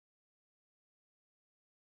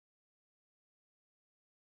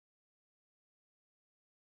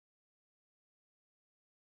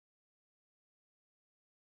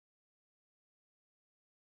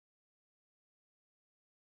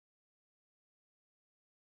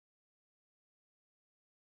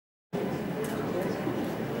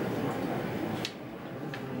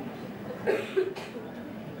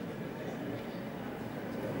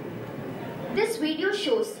This video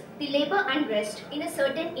shows the labor unrest in a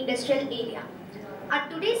certain industrial area. Our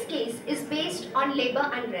today's case is based on labor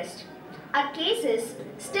unrest. Our case is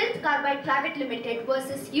Stealth Carbide Private Limited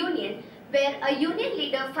versus Union, where a union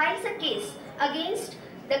leader files a case against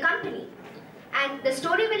the company, and the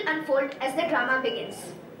story will unfold as the drama begins.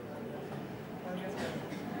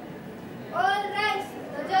 All rise.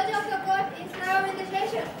 The judge of the court is now in the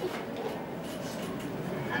session.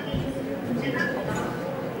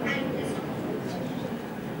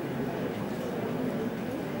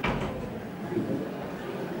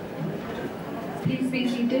 Please be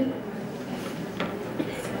seated.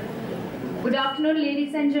 Good afternoon,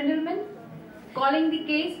 ladies and gentlemen. Calling the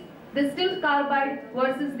case, the Stealth Carbide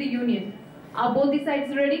versus the Union. Are both the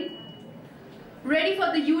sides ready? Ready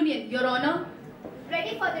for the Union, Your Honor.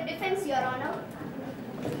 Ready for the defense, Your Honor.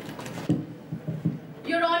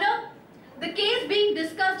 Your Honor, the case being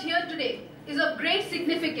discussed here today is of great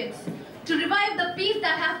significance to revive the peace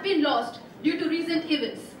that has been lost due to recent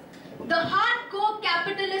events. The hardcore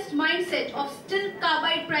capitalist mindset of Stealth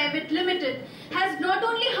Carbide Private Limited has not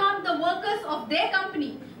only harmed the workers of their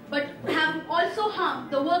company, but have also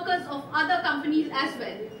harmed the workers of other companies as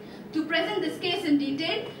well. To present this case in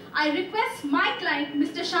detail, I request my client,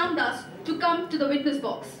 Mr. Shyamdas, to come to the witness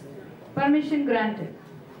box. Permission granted.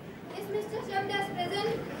 Is Mr. Shyamdas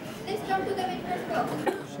present? Please come to the witness box.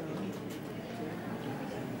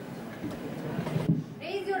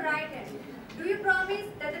 Raise your right hand. Do you promise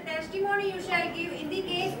that the testimony you shall give in the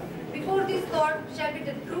case before this court shall be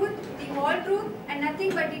the truth, the whole truth, and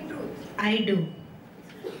nothing but the truth? I do.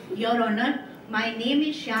 Your Honor, my name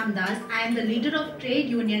is Shyamdas. I am the leader of trade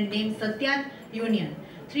union named Satya Union.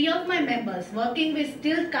 3 of my members working with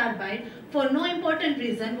Stealth Carbide for no important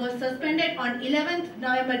reason was suspended on 11th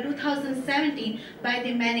November 2017 by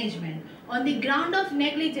the management on the ground of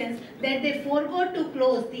negligence that they forgot to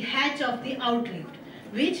close the hatch of the outlift,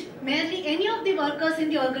 which merely any of the workers in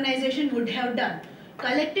the organization would have done.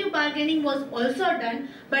 Collective bargaining was also done,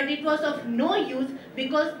 but it was of no use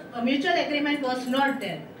because a mutual agreement was not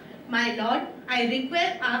there. My lord, I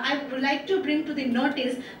would like to bring to the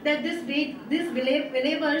notice that these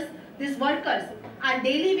workers are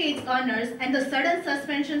daily wage earners, and the sudden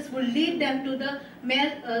suspensions will lead them to the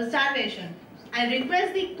mere starvation. I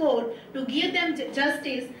request the court to give them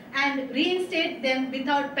justice and reinstate them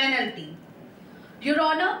without penalty. Your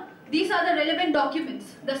Honor, these are the relevant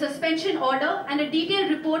documents, the suspension order and a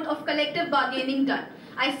detailed report of collective bargaining done.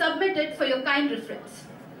 I submit it for your kind reference.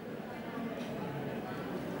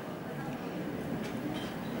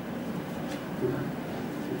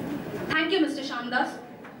 Thank you, Mr. Shyamdas.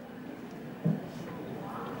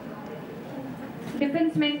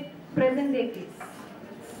 Defense may present their case.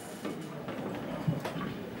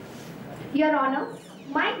 Your Honor,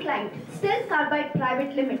 my client, Stealth Carbide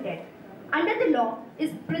Private Limited, under the law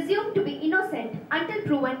is presumed to be innocent until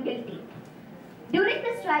proven guilty. During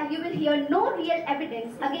this trial, you will hear no real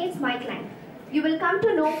evidence against my client. You will come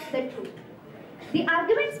to know the truth. The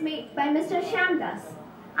arguments made by Mr. Shyamdas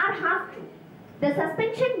are half true. The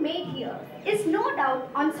suspension made here is no doubt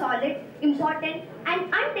on solid, important,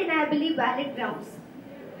 and undeniably valid grounds.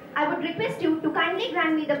 I would request you to kindly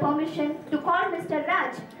grant me the permission to call Mr.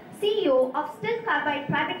 Raj, CEO of Stealth Carbide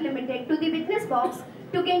Private Limited, to the witness box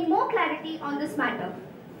to gain more clarity on this matter.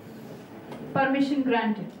 Permission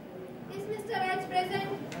granted. Is Mr. Raj present?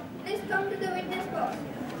 Please come to the witness box.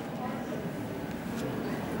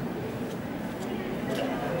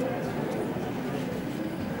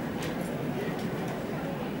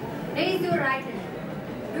 Raise your right hand.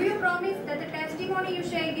 Do you promise that the testimony you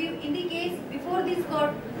shall give in the case before this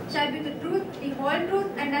court shall be the truth, the whole truth,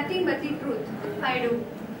 and nothing but the truth? I do.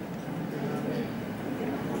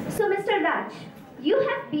 So, Mr. Raj, you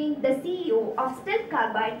have been the CEO of Stealth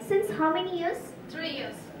Carbide since how many years? 3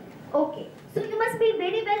 years. Okay, so you must be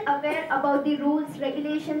very well aware about the rules,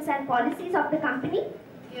 regulations, and policies of the company.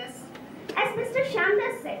 Yes. As Mr.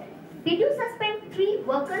 Shyamdas said, did you suspend 3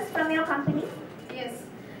 workers from your company? Yes.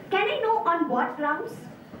 Can I know on what grounds?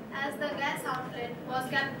 As the gas outlet was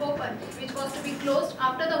kept open, which was to be closed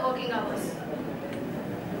after the working hours.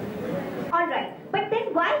 Alright, but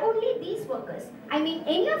then why only these workers? I mean,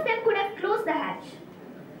 any of them could have closed the hatch.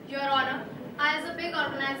 Your Honor, as a big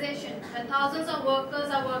organization where thousands of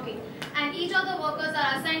workers are working and each of the workers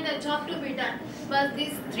are assigned their job to be done, but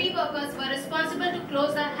these 3 workers were responsible to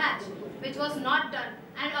close the hatch, which was not done,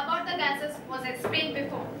 and about the gases was explained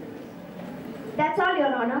before. That's all,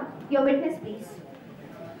 Your Honor. Your witness, please.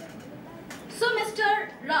 So, Mr.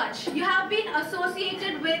 Raj, you have been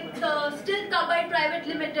associated with Stealth Carbide Private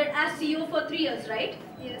Limited as CEO for 3 years, right?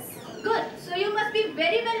 Yes. Good. So you must be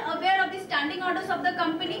very well aware of the standing orders of the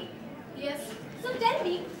company? Yes. So tell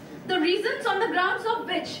me, the reasons on the grounds of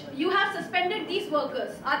which you have suspended these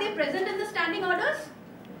workers, are they present in the standing orders?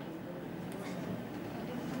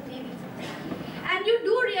 Maybe. And you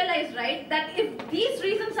do realize, right, that if these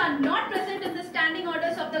reasons are not present in the standing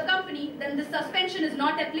orders of the company, then the suspension is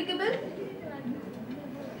not applicable?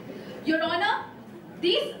 Your Honor,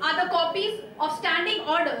 these are the copies of standing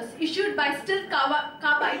orders issued by Still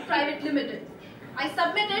Carbide Private Limited. I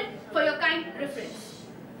submit it for your kind reference.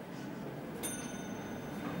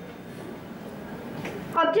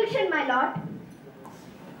 Objection, my lord.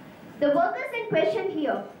 The workers in question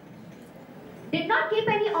here did not keep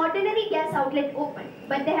any ordinary gas outlet open,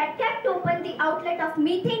 but they had kept open the outlet of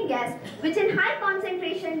methane gas, which in high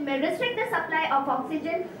concentration may restrict the supply of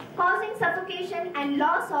oxygen, causing suffocation and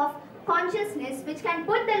loss of consciousness, which can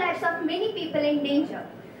put the lives of many people in danger.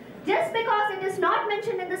 Just because it is not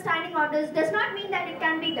mentioned in the standing orders does not mean that it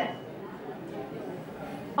can be done.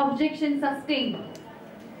 Objection sustained.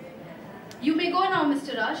 You may go now,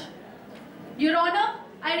 Mr. Raj. Your Honor,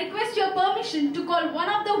 I request your permission to call one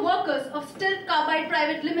of the workers of Still Carbide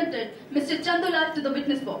Private Limited, Mr. Chandulal, to the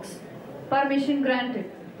witness box. Permission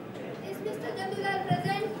granted. Is Mr. Chandulal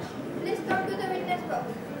present? Please come to the witness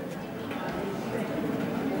box.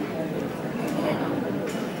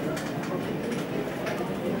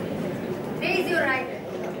 Raise your right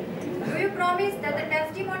hand. Do you promise that the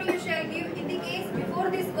testimony you shall give in the case before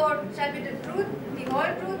this court shall be the truth, the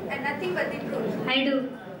whole truth, and nothing but the truth? I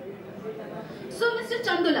do. So, Mr.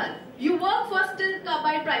 Chandulal, you work for Still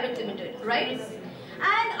Carbide Private Limited, right? Yes.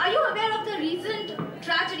 And are you aware of the recent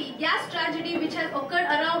tragedy, gas tragedy, which has occurred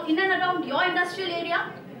in and around your industrial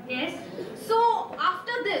area? Yes. So,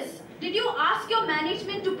 after this, did you ask your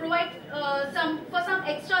management to provide some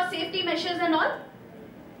extra safety measures and all?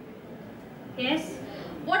 Yes,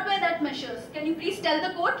 What were that measures? Can you please tell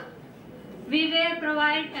the court? we were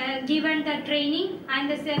given the training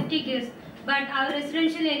and the safety gears, but our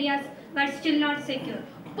residential areas were still not secure.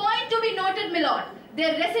 Point to be noted, my lord.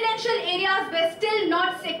 Their residential areas were still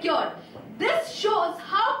not secured. This shows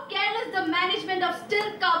how careless the management of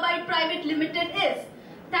Still Carbide Private Limited is.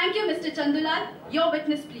 Thank you, Mr. Chandulal. Your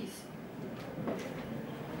witness, please.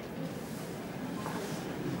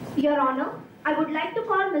 Your Honor, I would like to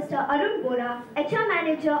call Mr. Arun Bora, HR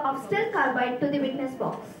Manager of Still Carbide, to the witness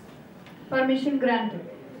box. Permission granted.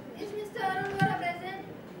 Is Mr. Arun Bora present?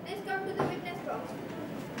 Please come to the witness box.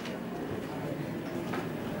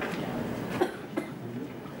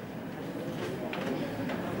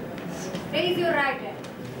 Raise your right hand.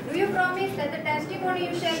 Do you promise that the testimony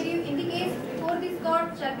you shall give in the case before this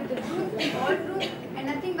court shall be the truth, the whole truth, and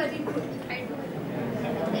nothing but the truth? I do.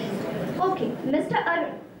 Okay, Mr.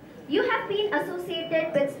 Arun, you have been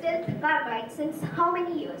associated with Still Carbide since how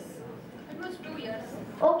many years? It was 2 years.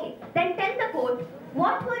 Okay, then tell the court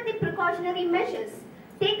what were the precautionary measures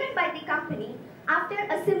taken by the company after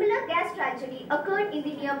a similar gas tragedy occurred in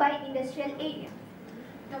the nearby industrial area.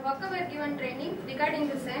 The worker were given training regarding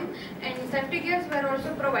the same, and safety gears were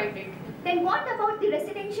also provided. Then what about the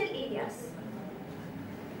residential areas?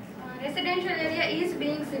 Residential area is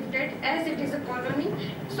being shifted as it is a colony,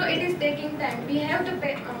 so it is taking time. We have the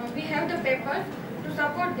paper to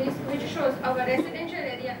support this, which shows our residential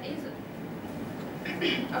area is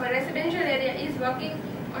working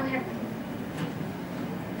on.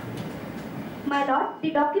 My lord,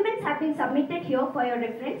 the documents have been submitted here for your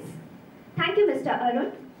reference. Thank you, Mr.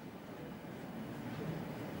 Arun.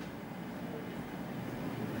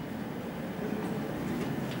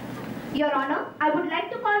 Your Honor, I would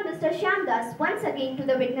like to call Mr. Shyamdas once again to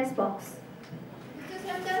the witness box. Mr.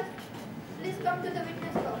 Shyamdas, please come to the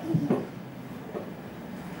witness box.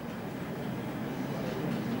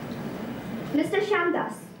 Mr.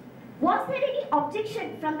 Shyamdas, was there any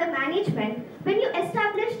objection from the management when you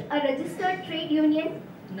established a registered trade union?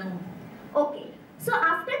 No. Okay. So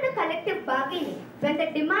after the collective bargaining, when the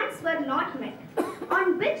demands were not met,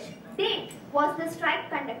 on which date was the strike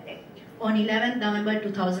conducted? On 11th November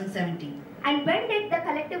 2017. And when did the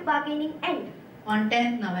collective bargaining end? On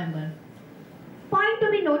 10th November. Point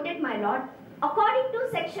to be noted, my lord. According to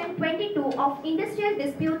Section 22 of Industrial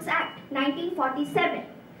Disputes Act 1947,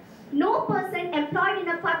 no person employed in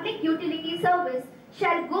a public utility service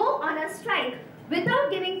shall go on a strike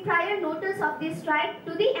without giving prior notice of the strike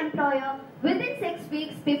to the employer within 6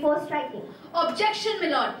 weeks before striking. Objection, my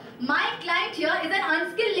lord. My client here is an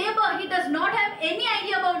unskilled labor. He does not have any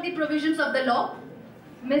idea about the provisions of the law.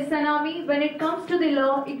 Miss Sanami, when it comes to the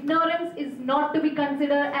law, ignorance is not to be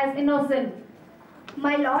considered as innocent.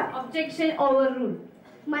 My lord, Objection overruled.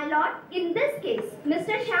 My lord, in this case,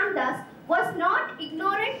 Mr. Shyamdas was not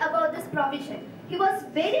ignorant about this provision. He was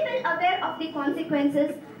very well aware of the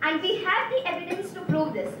consequences, and we have the evidence to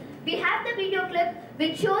prove this. We have the video clip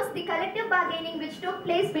which shows the collective bargaining which took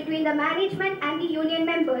place between the management and the union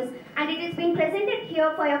members, and it is being presented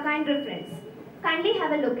here for your kind reference. Kindly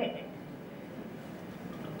have a look at it.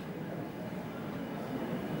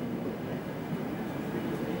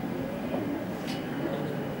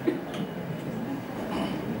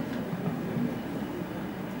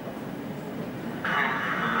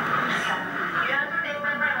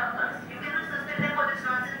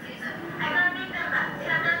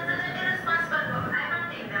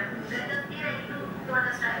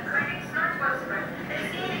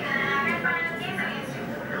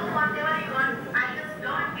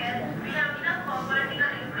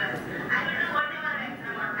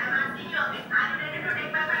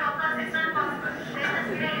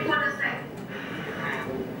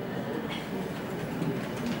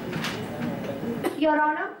 Your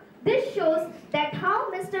Honor, this shows that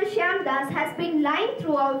how Mr. Shyamdas has been lying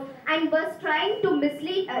throughout and was trying to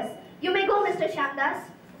mislead us. You may go, Mr. Shyamdas.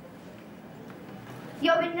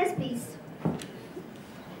 Your witness, please.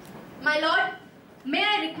 My lord, may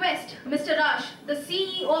I request Mr. Raj, the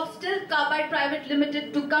CEO of Still Carbide Private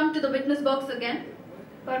Limited, to come to the witness box again?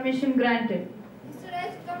 Permission granted. Mr.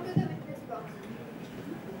 Raj, come to the witness box.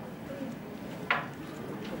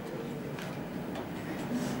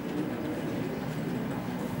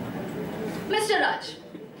 Mr. Raj,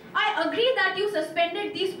 I agree that you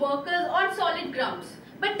suspended these workers on solid grounds.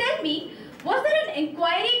 But tell me, was there an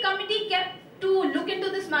inquiry committee kept to look into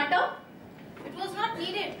this matter? It was not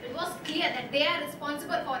needed. It was clear that they are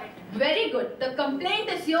responsible for it. Very good. The complaint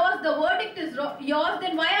is yours, the verdict is yours,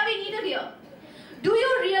 then why are we needed here? Do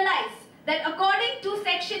you realize that according to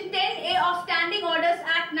Section 10A of Standing Orders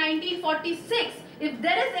Act 1946, if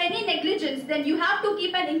there is any negligence, then you have to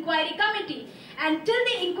keep an inquiry committee. And till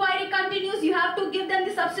the inquiry continues, you have to give them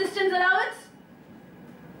the subsistence allowance?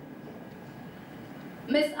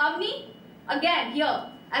 Miss Avni, again here,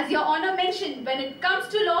 as your honor mentioned, when it comes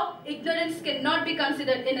to law, ignorance cannot be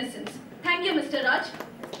considered innocence. Thank you, Mr. Raj.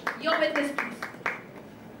 Your witness, please.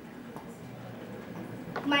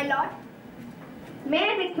 My lord, may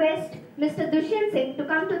I request Mr. Dushyant Singh to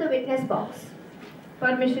come to the witness box?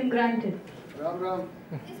 Permission granted. Ram Ram.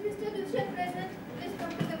 Is Mr. Dushyant present? Please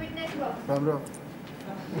come to the witness box. Ram Ram.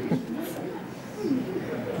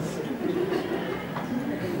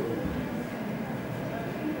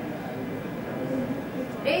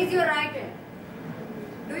 Raise your right hand.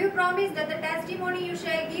 Do you promise that the testimony you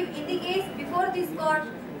shall give in the case before this court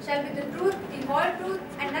shall be the truth, the whole truth,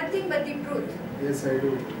 and nothing but the truth? Yes, I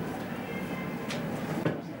do.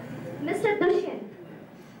 Mr. Dushyant,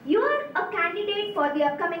 you are a candidate for the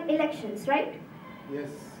upcoming elections, right? Yes.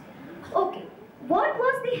 Okay. What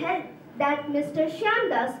was the help that Mr.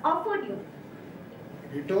 Shyamdas offered you?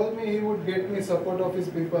 He told me he would get me support of his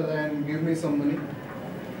people and give me some money.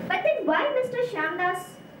 But then why Mr. Shyamdas?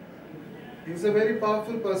 He's a very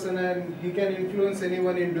powerful person and he can influence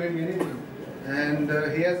anyone in doing anything. And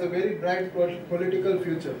he has a very bright political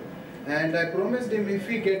future. And I promised him if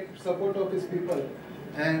he gets support of his people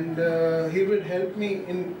and he will help me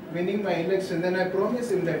in winning my election, then I promise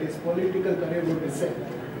him that his political career would be set.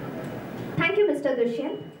 Thank you, Mr.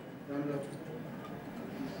 Dushyant.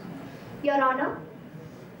 Your Honor,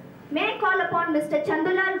 may I call upon Mr.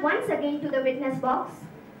 Chandulal once again to the witness box?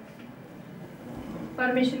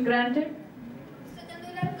 Permission granted. Mr.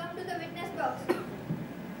 Chandulal, come to the witness box.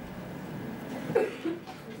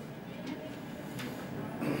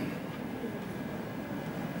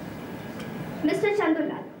 Mr.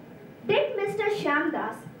 Chandulal, did Mr.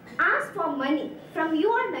 Shyamdas ask for money from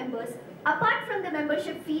your members apart from the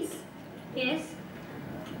membership fees? Yes.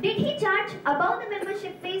 Did he charge above the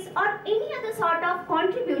membership fees or any other sort of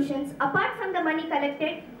contributions apart from the money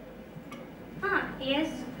collected? Yes.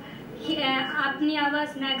 Apni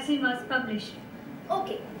Awas magazine was published.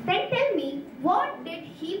 Okay, then tell me, what did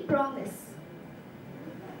he promise?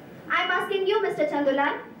 I'm asking you, Mr.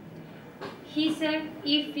 Chandulal. He said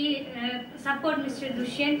if we support Mr.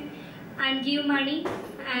 Dushyant and give money,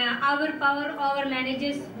 our power over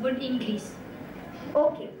managers would increase.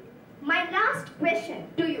 Okay, my last question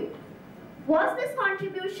to you. Was this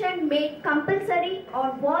contribution made compulsory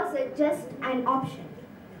or was it just an option?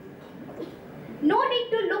 No need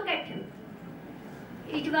to look at him.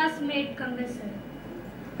 It was made compulsory.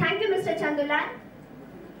 Thank you, Mr. Chandulal.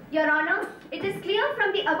 Your Honor, it is clear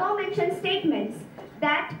from the above mentioned statements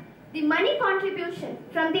that the money contribution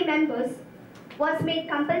from the members was made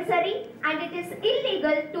compulsory and it is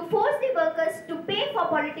illegal to force the workers to pay for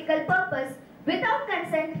political purpose without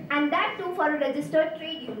consent, and that too for a registered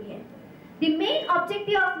trade union. The main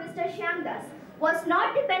objective of Mr. Shyamdas was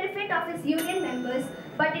not the benefit of his union members,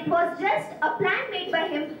 but it was just a plan made by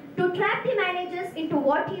him to trap the managers into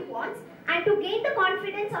what he wants and to gain the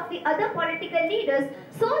confidence of the other political leaders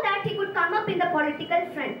so that he could come up in the political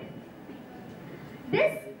front.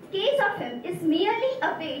 This case of him is merely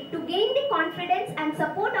a way to gain the confidence and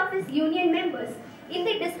support of his union members in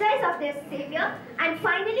the disguise of their savior and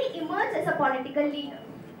finally emerge as a political leader.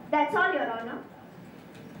 That's all, Your Honor.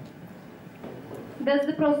 Does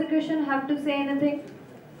the prosecution have to say anything?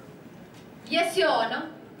 Yes, Your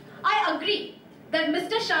Honor. I agree that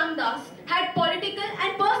Mr. Shyamdas had political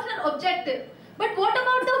and personal objective. But what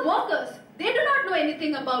about the workers? They do not know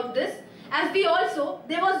anything about this. As we all saw,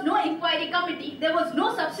 there was no inquiry committee, there was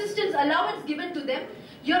no subsistence allowance given to them.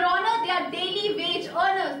 Your Honor, they are daily wage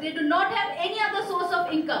earners. They do not have any other source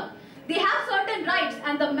of income. They have certain rights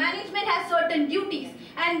and the management has certain duties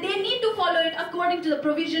and they need to follow it according to the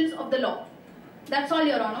provisions of the law. That's all,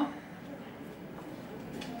 Your Honor.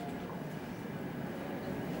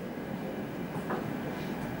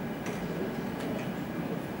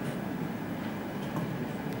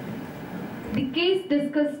 The case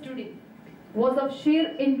discussed today was of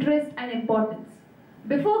sheer interest and importance.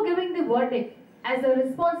 Before giving the verdict, as a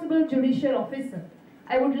responsible judicial officer,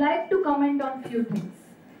 I would like to comment on few things.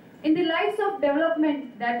 In the light of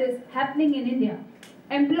development that is happening in India,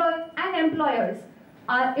 employees and employers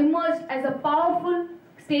are emerged as a powerful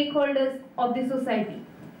stakeholders of the society.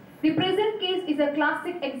 The present case is a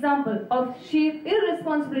classic example of sheer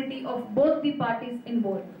irresponsibility of both the parties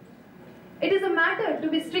involved. It is a matter to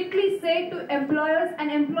be strictly said to employers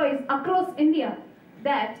and employees across India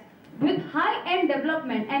that with high-end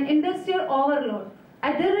development and industrial overload,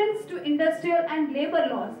 adherence to industrial and labor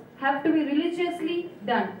laws have to be religiously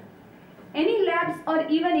done. Any lapse or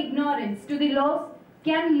even ignorance to the laws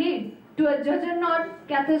can lead to a juggernaut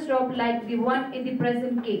catastrophe like the one in the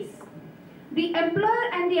present case. The employer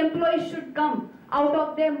and the employee should come out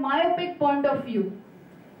of their myopic point of view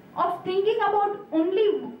of thinking about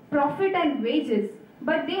only profit and wages,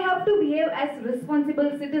 but they have to behave as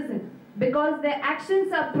responsible citizens because their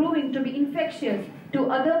actions are proving to be infectious to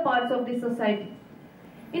other parts of the society.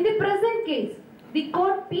 In the present case, the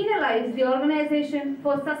court penalized the organization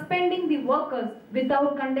for suspending the workers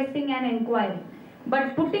without conducting an inquiry,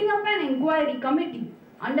 but putting up an inquiry committee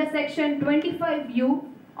under Section 25U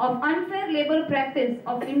of Unfair Labor Practice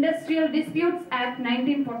of Industrial Disputes Act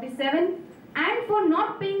 1947 and for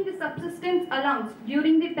not paying the subsistence allowance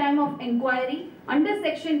during the time of inquiry under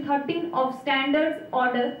Section 13 of Standards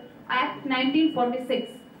Order Act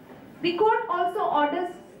 1946. The court also orders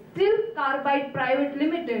Steel Carbide Private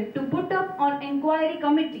Limited to put up an inquiry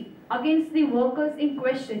committee against the workers in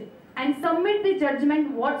question and submit the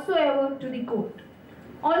judgment whatsoever to the court.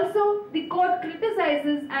 Also, the court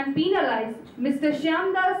criticizes and penalizes Mr.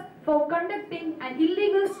 Shyamdas for conducting an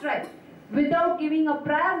illegal strike without giving a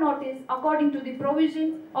prior notice according to the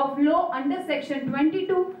provisions of law under Section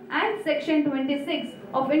 22 and Section 26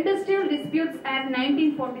 of Industrial Disputes Act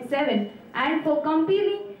 1947 and for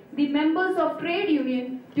compelling the members of trade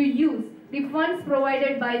union to use the funds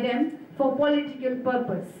provided by them for political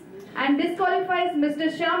purpose and disqualifies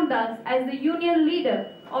Mr. Shyamdas as the union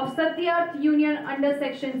leader of Satyarth Union under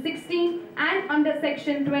Section 16 and under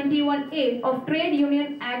Section 21A of Trade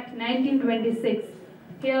Union Act 1926.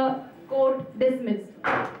 Here, court dismissed.